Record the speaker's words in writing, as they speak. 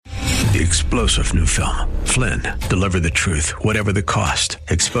The explosive new film, Flynn, deliver the truth, whatever the cost,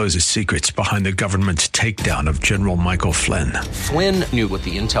 exposes secrets behind the government's takedown of General Michael Flynn. Flynn knew what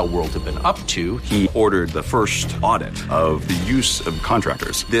the intel world had been up to. He ordered the first audit of the use of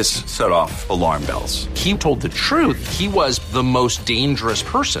contractors. This set off alarm bells. He told the truth. He was the most dangerous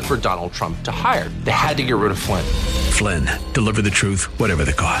person for Donald Trump to hire. They had to get rid of Flynn. Flynn, deliver the truth, whatever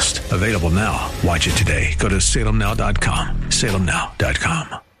the cost. Available now. Watch it today. Go to salemnow.com.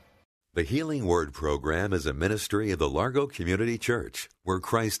 salemnow.com. The Healing Word program is a ministry of the Largo Community Church, where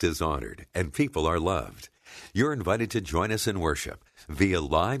Christ is honored and people are loved. You're invited to join us in worship via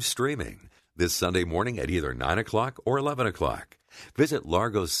live streaming this Sunday morning at either 9 o'clock or 11 o'clock. Visit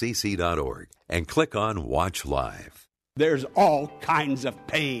largocc.org and click on Watch Live. There's all kinds of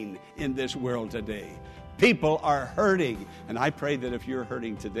pain in this world today. People are hurting, and I pray that if you're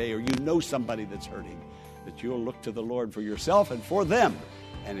hurting today or you know somebody that's hurting, that you'll look to the Lord for yourself and for them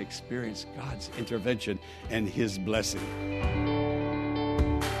and experience God's intervention and His blessing.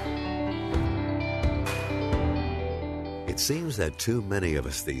 It seems that too many of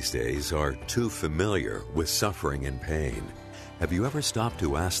us these days are too familiar with suffering and pain. Have you ever stopped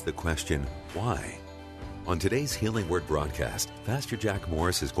to ask the question, why? On today's Healing Word broadcast, Pastor Jack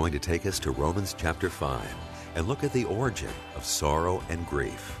Morris is going to take us to Romans chapter 5 and look at the origin of sorrow and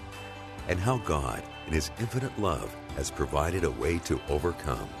grief and how God, in His infinite love, has provided a way to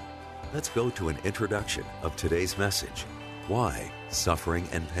overcome. Let's go to an introduction of today's message, Why Suffering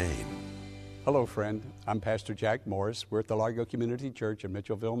and Pain? Hello, friend. I'm Pastor Jack Morris. We're at the Largo Community Church in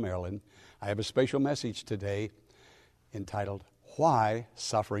Mitchellville, Maryland. I have a special message today entitled, Why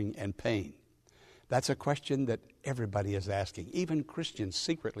Suffering and Pain? That's a question that everybody is asking. Even Christians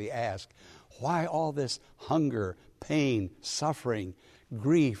secretly ask, why all this hunger, pain, suffering,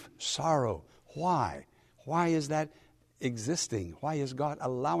 grief, sorrow? Why? Why is that existing? Why is God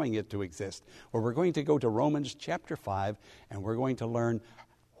allowing it to exist? Well, we're going to go to Romans chapter 5, and we're going to learn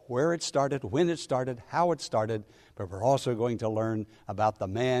where it started, when it started, how it started, but we're also going to learn about the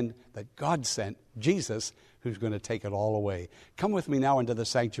man that God sent, Jesus, who's going to take it all away. Come with me now into the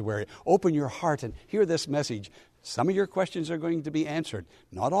sanctuary. Open your heart and hear this message. Some of your questions are going to be answered.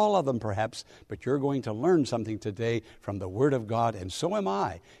 Not all of them, perhaps, but you're going to learn something today from the Word of God, and so am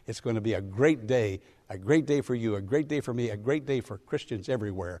I. It's going to be a great day for you, a great day for me, a great day for Christians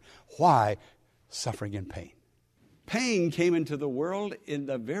everywhere. Why suffering and pain? Pain came into the world in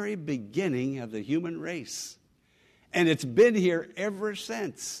the very beginning of the human race, and it's been here ever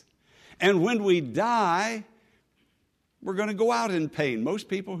since. And when we die, we're going to go out in pain. Most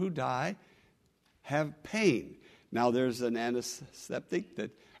people who die have pain. Now, there's an antiseptic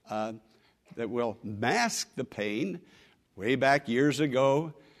that will mask the pain. Way back years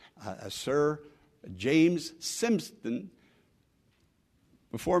ago, Sir James Simpson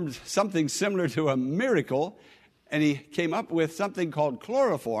performed something similar to a miracle, and he came up with something called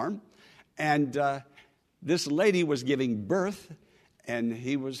chloroform. And this lady was giving birth, and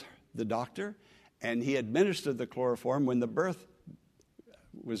he was the doctor, and he administered the chloroform. When the birth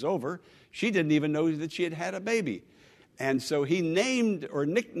was over, she didn't even know that she had had a baby. And so he named or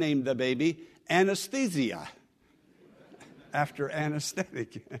nicknamed the baby Anesthesia, after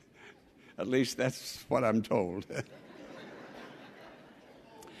anesthetic. At least that's what I'm told.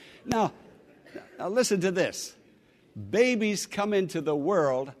 Now, listen to this. Babies come into the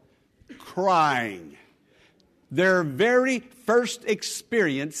world crying. Their very first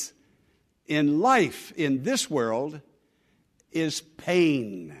experience in life in this world is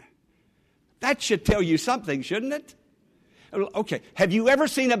pain. That should tell you something, shouldn't it? Okay, have you ever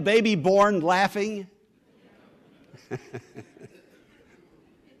seen a baby born laughing?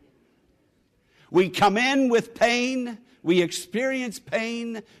 We come in with pain, we experience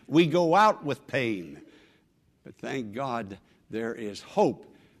pain, we go out with pain. But thank God there is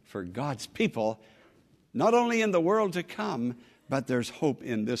hope for God's people, not only in the world to come, but there's hope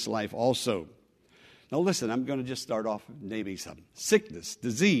in this life also. Now listen, I'm going to just start off naming some. Sickness,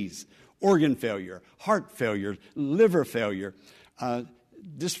 disease, organ failure, heart failure, liver failure,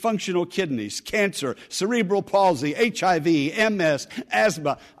 dysfunctional kidneys, cancer, cerebral palsy, HIV, MS,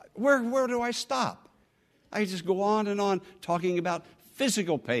 asthma. Where do I stop? I just go on talking about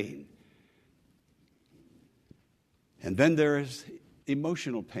physical pain. And then there is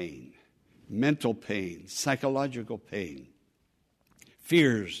emotional pain, mental pain, psychological pain,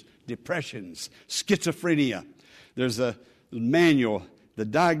 fears, depressions, schizophrenia. There's a manual, the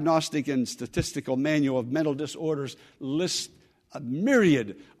Diagnostic and Statistical Manual of Mental Disorders lists a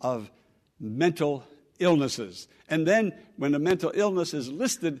myriad of mental illnesses. And then when a mental illness is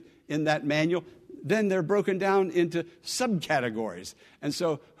listed in that manual, then they're broken down into subcategories. And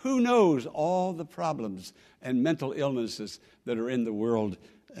so who knows all the problems and mental illnesses that are in the world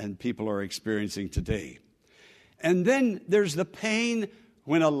and people are experiencing today. And then there's the pain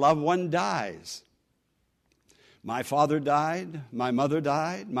when a loved one dies. My father died, my mother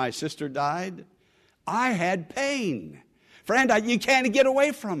died, my sister died. I had pain. Friend, you can't get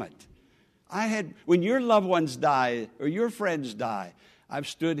away from it. When your loved ones die or your friends die, I've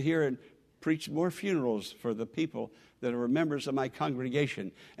stood here and preached more funerals for the people that are members of my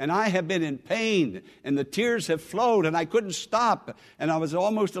congregation. And I have been in pain, and the tears have flowed, and I couldn't stop. And I was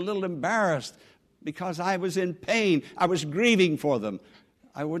almost a little embarrassed because I was in pain. I was grieving for them.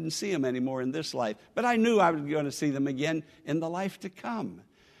 I wouldn't see them anymore in this life. But I knew I was going to see them again in the life to come.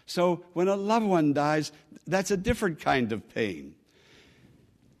 So when a loved one dies, that's a different kind of pain.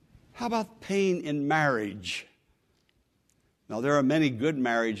 How about pain in marriage? Now, there are many good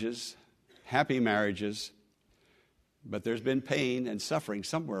marriages, happy marriages, but there's been pain and suffering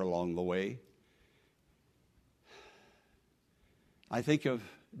somewhere along the way. I think of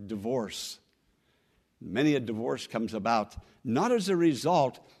divorce. Many a divorce comes about not as a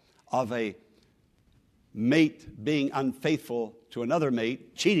result of a mate being unfaithful to another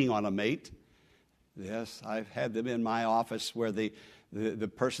mate, cheating on a mate. Yes, I've had them in my office where the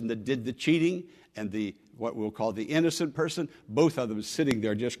person that did the cheating and what we'll call the innocent person, both of them sitting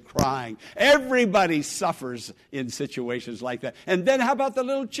there just crying. Everybody suffers in situations like that. And then how about the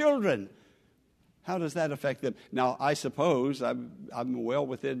little children? How does that affect them? Now, I suppose I'm well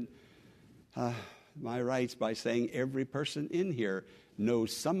within my rights by saying every person in here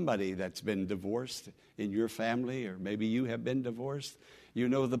knows somebody that's been divorced in your family, or maybe you have been divorced. You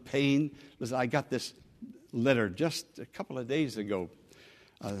know the pain. Listen, I got this letter just a couple of days ago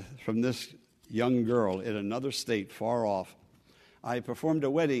from this young girl in another state far off. I performed a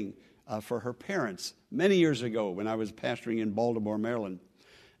wedding for her parents many years ago when I was pastoring in Baltimore, Maryland.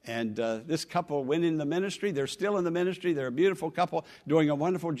 And this couple went in the ministry. They're still in the ministry. They're a beautiful couple doing a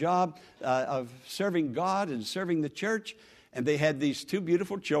wonderful job of serving God and serving the church. And they had these two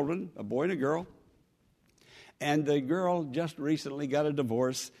beautiful children, a boy and a girl. And the girl just recently got a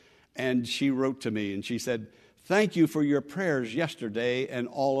divorce, and she wrote to me, and she said, "Thank you for your prayers yesterday and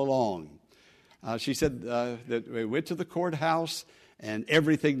all along." She said that we went to the courthouse, and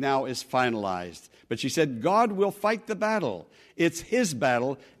everything now is finalized. But she said, "God will fight the battle. It's His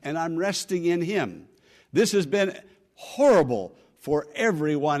battle, and I'm resting in Him." This has been horrible for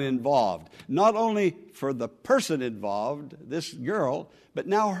everyone involved. Not only for the person involved, this girl, but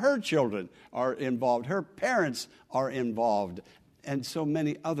now her children are involved. Her parents are involved. And so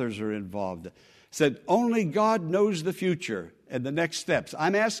many others are involved. Said, only God knows the future and the next steps.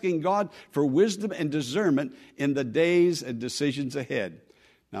 I'm asking God for wisdom and discernment in the days and decisions ahead.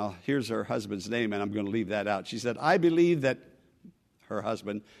 Now, here's her husband's name, and I'm going to leave that out. She said, I believe that her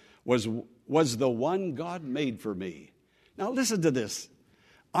husband was the one God made for me. Now, listen to this.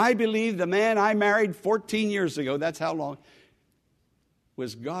 I believe the man I married 14 years ago, that's how long,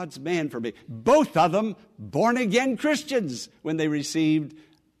 was God's man for me. Both of them born-again Christians when they received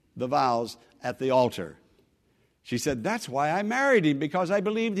the vows at the altar. She said, that's why I married him, because I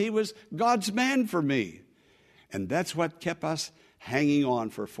believed he was God's man for me. And that's what kept us hanging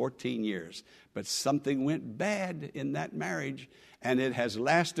on for 14 years. But something went bad in that marriage, and it has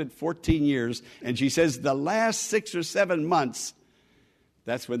lasted 14 years. And she says the last 6 or 7 months,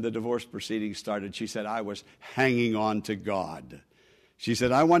 that's when the divorce proceedings started. She said, I was hanging on to God. She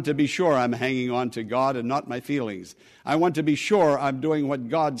said, I want to be sure I'm hanging on to God and not my feelings. I want to be sure I'm doing what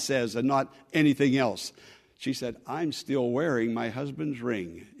God says and not anything else. She said, I'm still wearing my husband's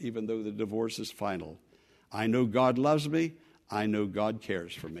ring, even though the divorce is final. I know God loves me. I know God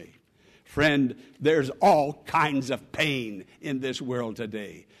cares for me. Friend, there's all kinds of pain in this world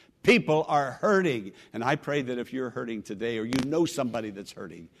today. People are hurting. And I pray that if you're hurting today, or you know somebody that's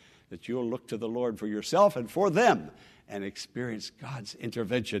hurting, that you'll look to the Lord for yourself and for them and experience God's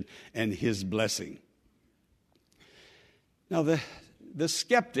intervention and His blessing. Now, the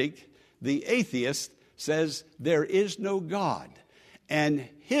skeptic, the atheist, says there is no God. And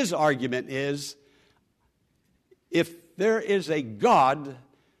his argument is, if there is a God,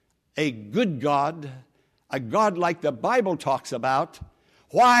 a good God, a God like the Bible talks about,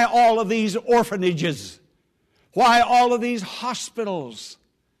 why all of these orphanages? Why all of these hospitals?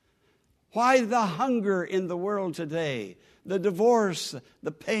 Why the hunger in the world today? The divorce,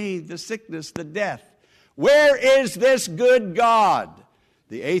 the pain, the sickness, the death. Where is this good God?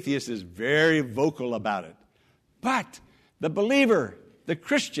 The atheist is very vocal about it. But the believer, the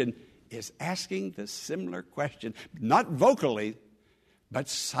Christian, is asking the similar question, not vocally, But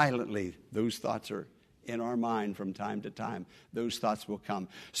silently, those thoughts are in our mind from time to time. Those thoughts will come.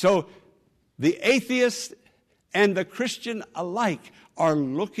 So the atheist and the Christian alike are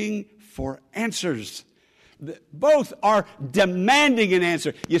looking for answers. Both are demanding an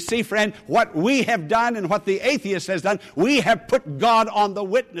answer. You see, friend, what we have done and what the atheist has done, we have put God on the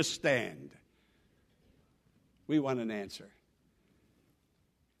witness stand. We want an answer.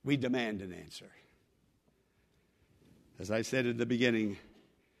 We demand an answer. As I said at the beginning,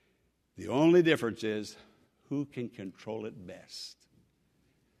 the only difference is who can control it best.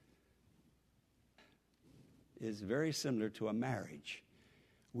 It's very similar to a marriage.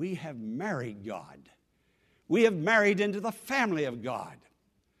 We have married God. We have married into the family of God.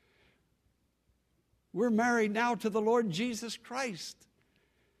 We're married now to the Lord Jesus Christ.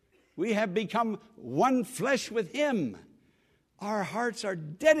 We have become one flesh with Him. Our hearts are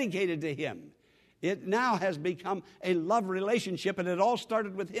dedicated to Him. It now has become a love relationship, and it all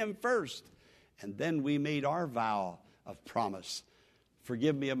started with Him first. And then we made our vow of promise.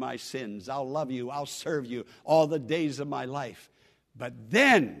 Forgive me of my sins. I'll love you. I'll serve you all the days of my life. But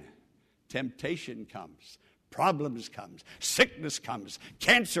then temptation comes. Problems comes. Sickness comes.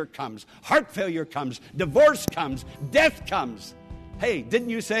 Cancer comes. Heart failure comes. Divorce comes. Death comes. Hey, didn't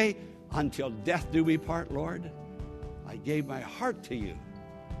you say, until death do we part, Lord? I gave my heart to you.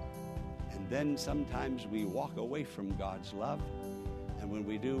 And then sometimes we walk away from God's love. And when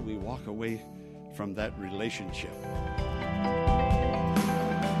we do, we walk away from that relationship.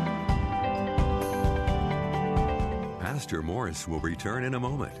 Pastor Morris will return in a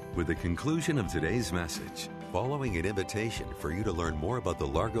moment with the conclusion of today's message, following an invitation for you to learn more about the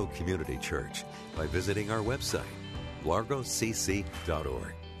Largo Community Church by visiting our website,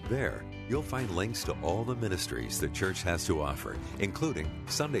 largocc.org. There, you'll find links to all the ministries the church has to offer, including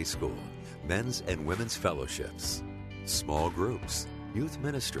Sunday school, men's and women's fellowships, small groups, youth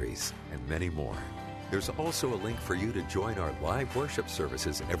ministries, and many more. There's also a link for you to join our live worship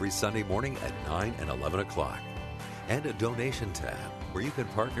services every Sunday morning at 9 and 11 o'clock. And a donation tab where you can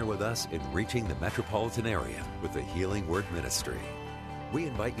partner with us in reaching the metropolitan area with the Healing Word Ministry. We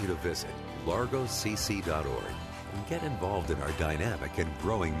invite you to visit largocc.org and get involved in our dynamic and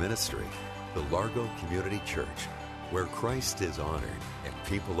growing ministry, the Largo Community Church, where Christ is honored and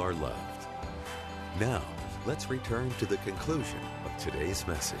people are loved. Now, let's return to the conclusion of today's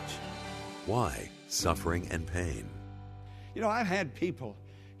message. Why suffering and pain? You know, I've had people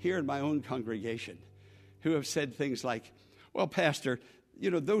here in my own congregation who have said things like, well, Pastor,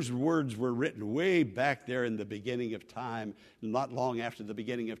 you know, those words were written way back there in the beginning of time, not long after the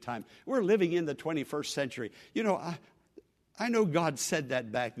beginning of time. We're living in the 21st century. You know, I know God said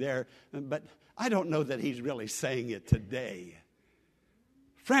that back there, but I don't know that He's really saying it today.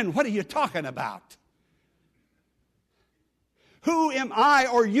 Friend, what are you talking about? Who am I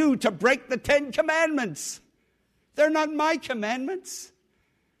or you to break the 10 commandments? They're not my commandments.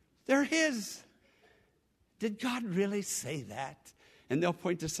 They're His. Did God really say that? And they'll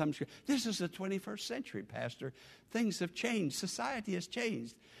point to some scripture. This is the 21st century, Pastor. Things have changed. Society has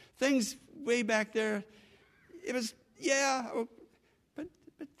changed. Things way back there, it was, but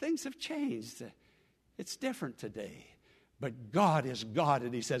things have changed. It's different today. But God is God,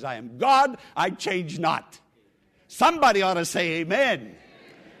 and He says, I am God, I change not. Somebody ought to say amen.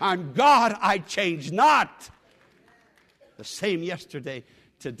 I'm God, I change not. The same yesterday,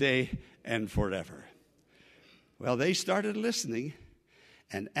 today, and forever. Well, they started listening,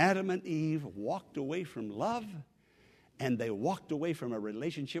 and Adam and Eve walked away from love, and they walked away from a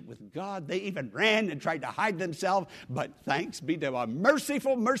relationship with God. They even ran and tried to hide themselves, but thanks be to a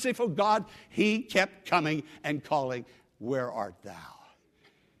merciful, merciful God, He kept coming and calling, where art thou?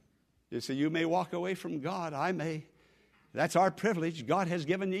 You see, you may walk away from God, I may. That's our privilege. God has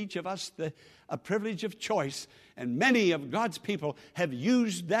given each of us a privilege of choice, and many of God's people have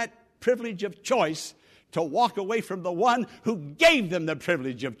used that privilege of choice to walk away from the one who gave them the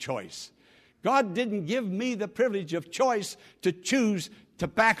privilege of choice. God didn't give me the privilege of choice to choose to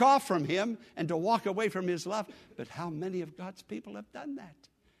back off from Him and to walk away from His love. But how many of God's people have done that?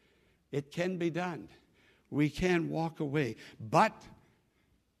 It can be done. We can walk away. But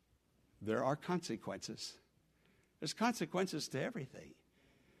there are consequences. There's consequences to everything.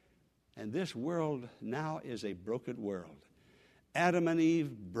 And this world now is a broken world. Adam and Eve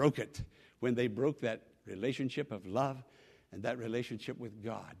broke it when they broke that relationship of love and that relationship with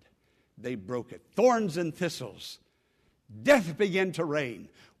God. They broke it. Thorns and thistles. Death began to reign.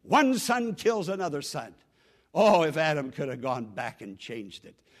 One son kills another son. Oh, if Adam could have gone back and changed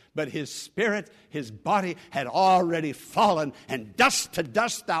it. But his spirit, his body had already fallen, and dust to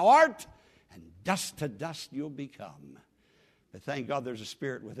dust thou art, and dust to dust you'll become. But thank God there's a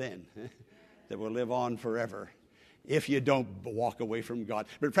spirit within that will live on forever if you don't walk away from God.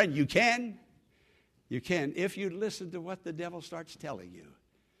 But friend, you can. You can. If you listen to what the devil starts telling you,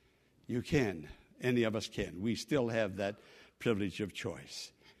 you can. Any of us can. We still have that privilege of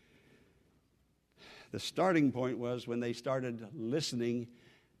choice. The starting point was when they started listening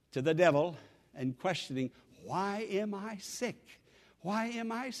to the devil and questioning, why am I sick? Why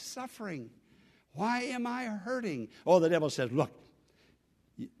am I suffering? Why am I hurting? Oh, the devil says, look,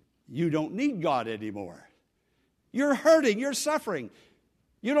 you don't need God anymore. You're hurting. You're suffering.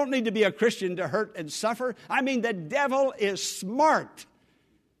 You don't need to be a Christian to hurt and suffer. I mean, the devil is smart,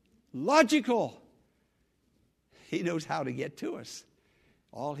 logical. He knows how to get to us.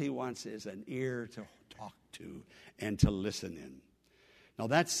 All he wants is an ear to talk to and to listen in. Now,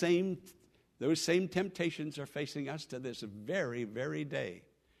 those same temptations are facing us to this very, very day.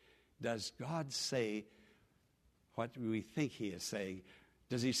 Does God say what we think he is saying?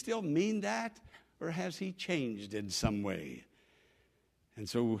 Does he still mean that, or has he changed in some way? And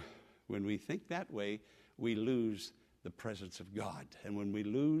so when we think that way, we lose the presence of God. And when we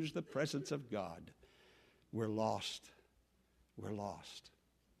lose the presence of God, we're lost. We're lost.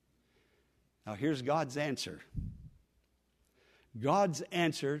 Now here's God's answer. God's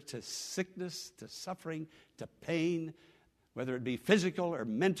answer to sickness, to suffering, to pain, whether it be physical or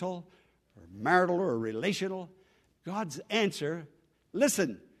mental or marital or relational, God's answer,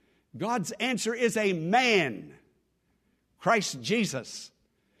 listen, God's answer is a man, Christ Jesus.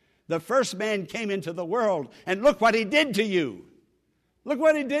 The first man came into the world, and look what he did to you. Look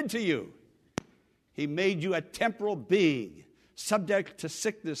what he did to you. He made you a temporal being, subject to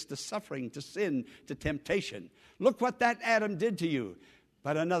sickness, to suffering, to sin, to temptation. Look what that Adam did to you.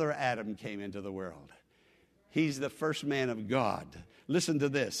 But another Adam came into the world. He's the first man of God. Listen to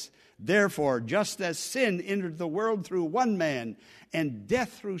this. Therefore, just as sin entered the world through one man, and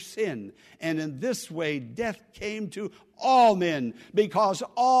death through sin, and in this way death came to all men, because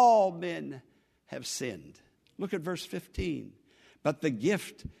all men have sinned. Look at verse 15. But the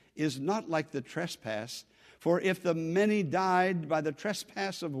gift is not like the trespass. For if the many died by the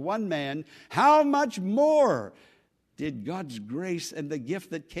trespass of one man, how much more did God's grace and the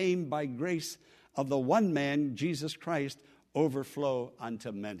gift that came by grace of the one man, Jesus Christ, overflow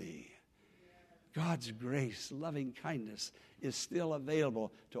unto many? God's grace, loving kindness is still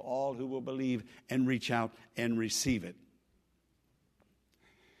available to all who will believe and reach out and receive it.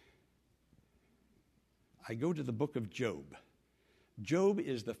 I go to the book of Job. Job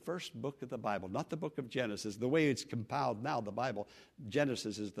is the first book of the Bible, not the book of Genesis. The way it's compiled now, the Bible,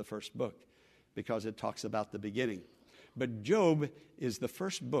 Genesis is the first book because it talks about the beginning. But Job is the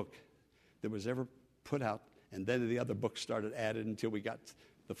first book that was ever put out, and then the other books started added until we got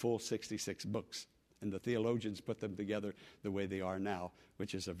the full 66 books. And the theologians put them together the way they are now,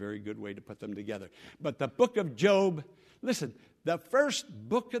 which is a very good way to put them together. But the book of Job, listen, the first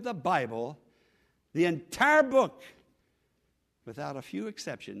book of the Bible, the entire book, without a few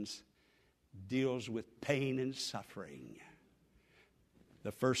exceptions, deals with pain and suffering.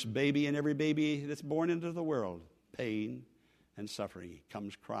 The first baby and every baby that's born into the world, pain and suffering,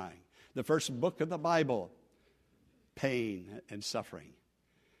 comes crying. The first book of the Bible, pain and suffering.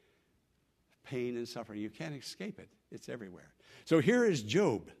 Pain and suffering. You can't escape it. It's everywhere. So here is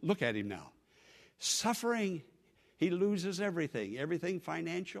Job. Look at him now. Suffering, he loses everything. Everything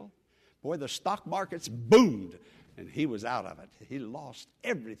financial. Boy, the stock market's boomed, and he was out of it. He lost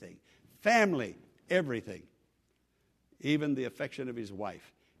everything. Family, everything. Even the affection of his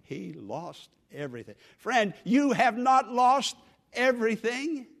wife. He lost everything. Friend, you have not lost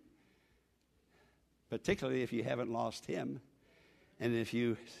everything, particularly if you haven't lost him. And if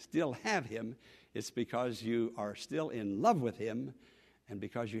you still have him, it's because you are still in love with him and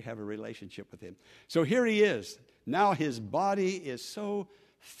because you have a relationship with him. So here he is. Now his body is so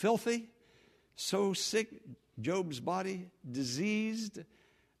filthy, so sick, Job's body, diseased,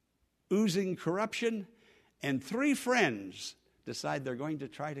 oozing corruption, and 3 friends decide they're going to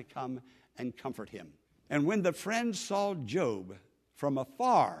try to come and comfort him. And when the friends saw Job from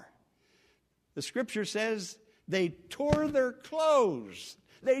afar, the scripture says they tore their clothes.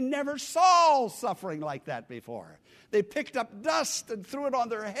 They never saw suffering like that before. They picked up dust and threw it on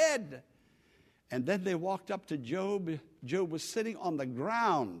their head. And then they walked up to Job. Job was sitting on the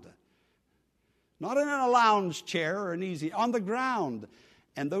ground, not in a lounge chair or an easy, on the ground.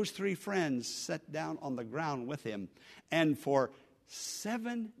 And those 3 friends sat down on the ground with him. And for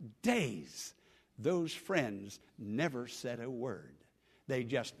 7 days, those friends never said a word. They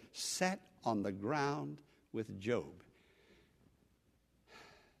just sat on the ground with Job.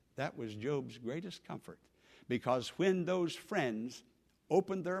 That was Job's greatest comfort, Because when those friends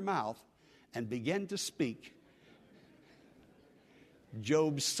opened their mouth and began to speak,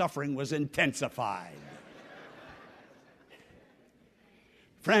 Job's suffering was intensified.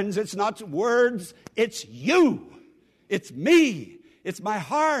 Friends, it's not words, it's you. It's me. It's my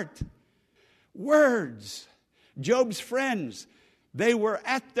heart. Words. Job's friends, they were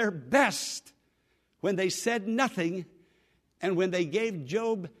at their best when they said nothing and when they gave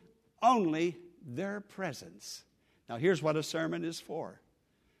Job only their presence. Now, here's what a sermon is for.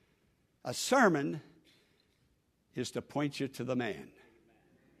 A sermon is to point you to the man.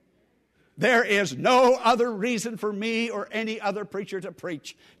 There is no other reason for me or any other preacher to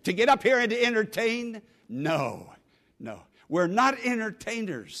preach. To get up here and to entertain? No. We're not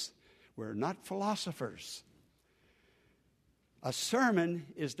entertainers. We're not philosophers. A sermon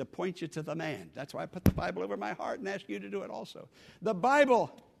is to point you to the man. That's why I put the Bible over my heart and ask you to do it also. The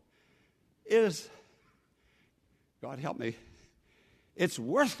Bible is, God help me, it's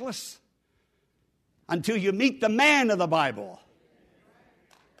worthless until you meet the man of the Bible.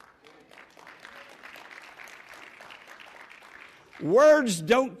 Words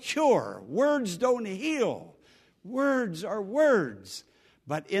don't cure. Words don't heal. Words are words.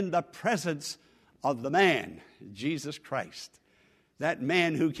 But in the presence of the man, Jesus Christ, that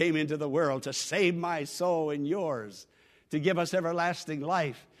man who came into the world to save my soul and yours, to give us everlasting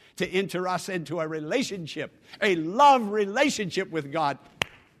life, to enter us into a relationship, a love relationship with God,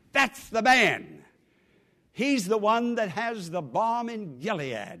 that's the man. He's the one that has the balm in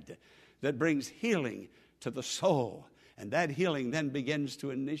Gilead that brings healing to the soul. And that healing then begins to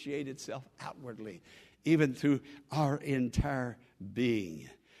initiate itself outwardly, even through our entire being.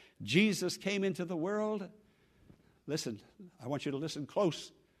 Jesus came into the world. Listen, I want you to listen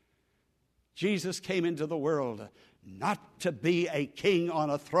close. Jesus came into the world not to be a king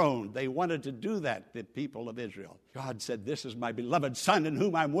on a throne. They wanted to do that, the people of Israel. God said, "This is my beloved Son in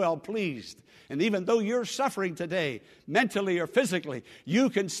whom I'm well pleased." And even though you're suffering today, mentally or physically,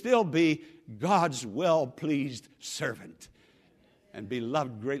 you can still be God's well-pleased servant and be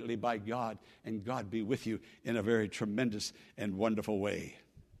loved greatly by God, and God be with you in a very tremendous and wonderful way.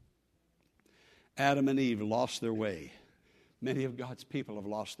 Adam and Eve lost their way. Many of God's people have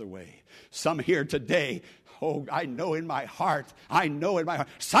lost their way. Some here today, I know in my heart,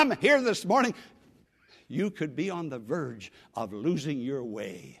 some here this morning, you could be on the verge of losing your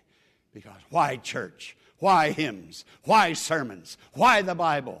way. Because why church? Why hymns? Why sermons? Why the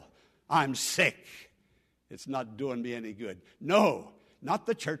Bible? I'm sick. It's not doing me any good. No, not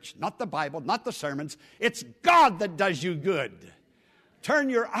the church, not the Bible, not the sermons. It's God that does you good. Turn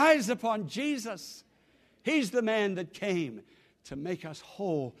your eyes upon Jesus. He's the man that came to make us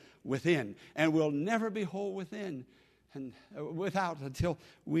whole within. And we'll never be whole within and without until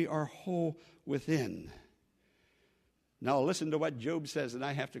we are whole within. Now listen to what Job says, and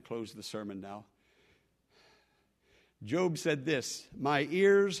I have to close the sermon now. Job said this, "My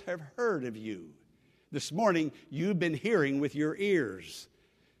ears have heard of you." This morning, you've been hearing with your ears.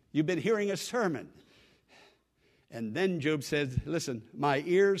 You've been hearing a sermon. And then Job said, listen, "My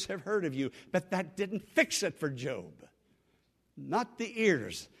ears have heard of you." But that didn't fix it for Job. Not the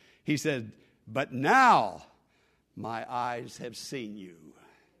ears. He said, "But now my eyes have seen you."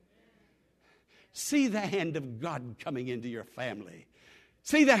 See the hand of God coming into your family.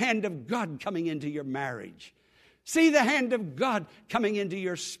 See the hand of God coming into your marriage. See the hand of God coming into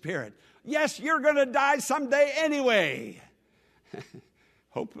your spirit. Yes, you're going to die someday anyway.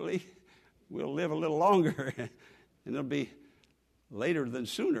 Hopefully, we'll live a little longer, and it'll be later than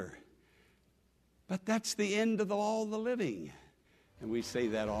sooner. But that's the end of all the living. And we say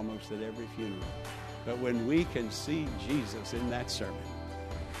that almost at every funeral. But when we can see Jesus in that sermon,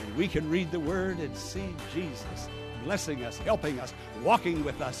 and we can read the Word and see Jesus blessing us, helping us, walking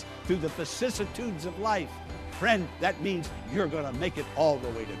with us through the vicissitudes of life, friend, that means you're going to make it all the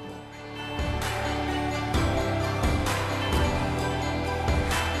way to glory.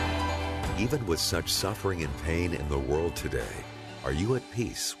 Even with such suffering and pain in the world today, are you at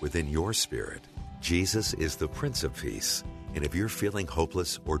peace within your spirit? Jesus is the Prince of Peace. And if you're feeling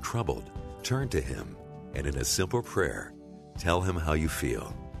hopeless or troubled, turn to Him. And in a simple prayer, tell Him how you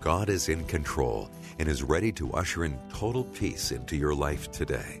feel. God is in control and is ready to usher in total peace into your life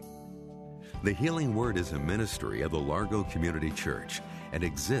today. The Healing Word is a ministry of the Largo Community Church and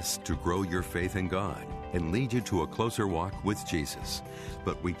exists to grow your faith in God and lead you to a closer walk with Jesus.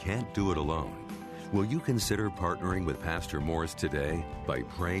 But we can't do it alone. Will you consider partnering with Pastor Morris today by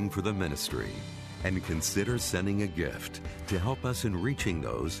praying for the ministry? And consider sending a gift to help us in reaching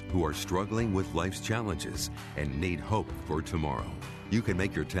those who are struggling with life's challenges and need hope for tomorrow. You can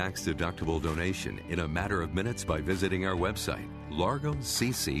make your tax-deductible donation in a matter of minutes by visiting our website,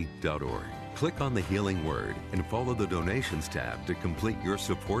 largocc.org. Click on the Healing Word and follow the Donations tab to complete your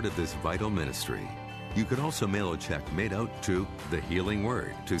support of this vital ministry. You can also mail a check made out to The Healing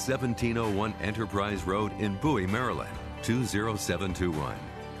Word to 1701 Enterprise Road in Bowie, Maryland, 20721.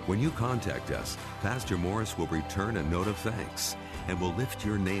 When you contact us, Pastor Morris will return a note of thanks and will lift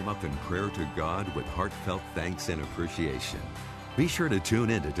your name up in prayer to God with heartfelt thanks and appreciation. Be sure to tune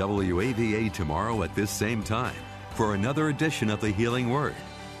in to WAVA tomorrow at this same time for another edition of The Healing Word.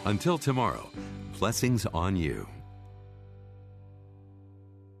 Until tomorrow, blessings on you.